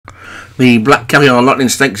The Black Caviar Lightning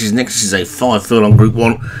Stakes is next. This is a 5 furlong Group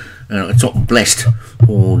 1. At the top, Blessed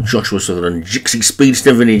for Joshua Sutherland, Jixie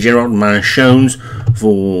Speedster, Vinnie Gerard, Manshones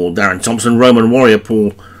for Darren Thompson, Roman Warrior,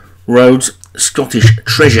 Paul Rhodes, Scottish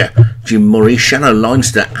Treasure, Jim Murray, Shallow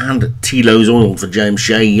Leinster and Tilo's Oil for James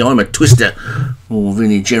Shea, Yima Twister for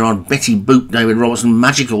Vinnie Gerard, Betty Boot, David Robertson,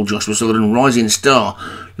 Magical, Joshua Sutherland, Rising Star,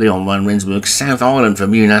 Leon Van Rensburg, South Island for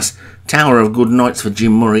Munas, Tower of Good Nights for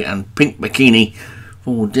Jim Murray and Pink Bikini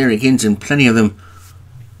for Derek Hinton. Plenty of them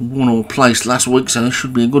won or placed last week, so this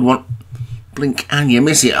should be a good one. Blink and you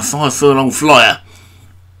miss it, a 5 furlong flyer.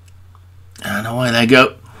 And away they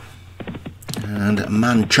go. And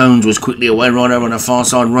Manchones was quickly away right over on the far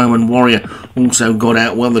side. Roman Warrior also got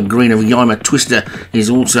out well. The green of Yima Twister is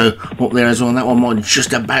also up there as well. That one might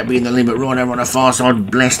just about be in the lead, but right over on the far side.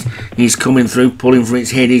 Blessed is coming through, pulling for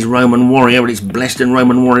its head is Roman Warrior, but it's Blessed and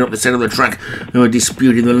Roman Warrior up the centre of the track who are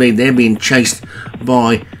disputing the lead. They're being chased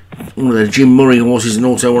by one of the Jim Murray horses and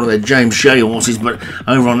also one of the James Shea horses, but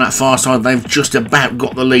over on that far side they've just about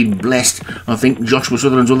got the lead. Blessed, I think Joshua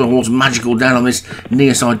Sutherland's other horse, Magical, down on this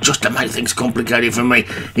near side just to make things complicated for me,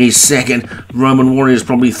 is second. Roman Warrior's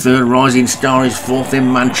probably third, Rising Star is fourth,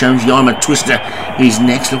 then Manchones, Yima Twister is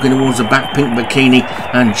next, looking towards the back, Pink Bikini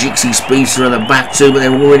and Jixie Speedster at the back too, but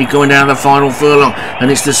they're already going down the final furlong,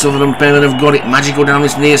 and it's the Sutherland pair that have got it. Magical down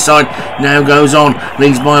this near side, now goes on,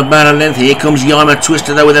 leads by about a length. Here comes Yima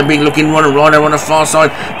Twister though with a big looking runner right over on the far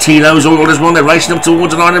side. Tilo's Oil as well, they're racing up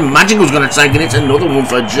towards the line, and Magical's going to take it. It's another one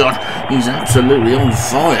for Josh. He's absolutely on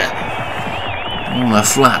fire on the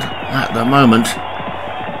flat at the moment.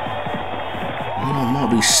 I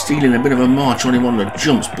might be stealing a bit of a march on him on the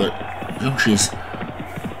jumps, but Josh is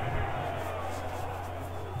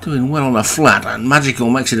doing well on the flat, and Magical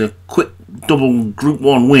makes it a quick double Group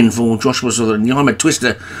 1 win for Joshua Sutherland. Yima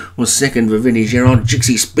Twister was second for Vinnie Gerard,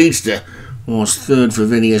 Jixie Speedster was third for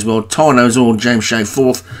Vinnie as well, Tylo's Oil, James Shea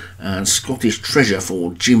fourth, and Scottish Treasure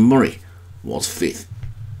for Jim Murray was fifth.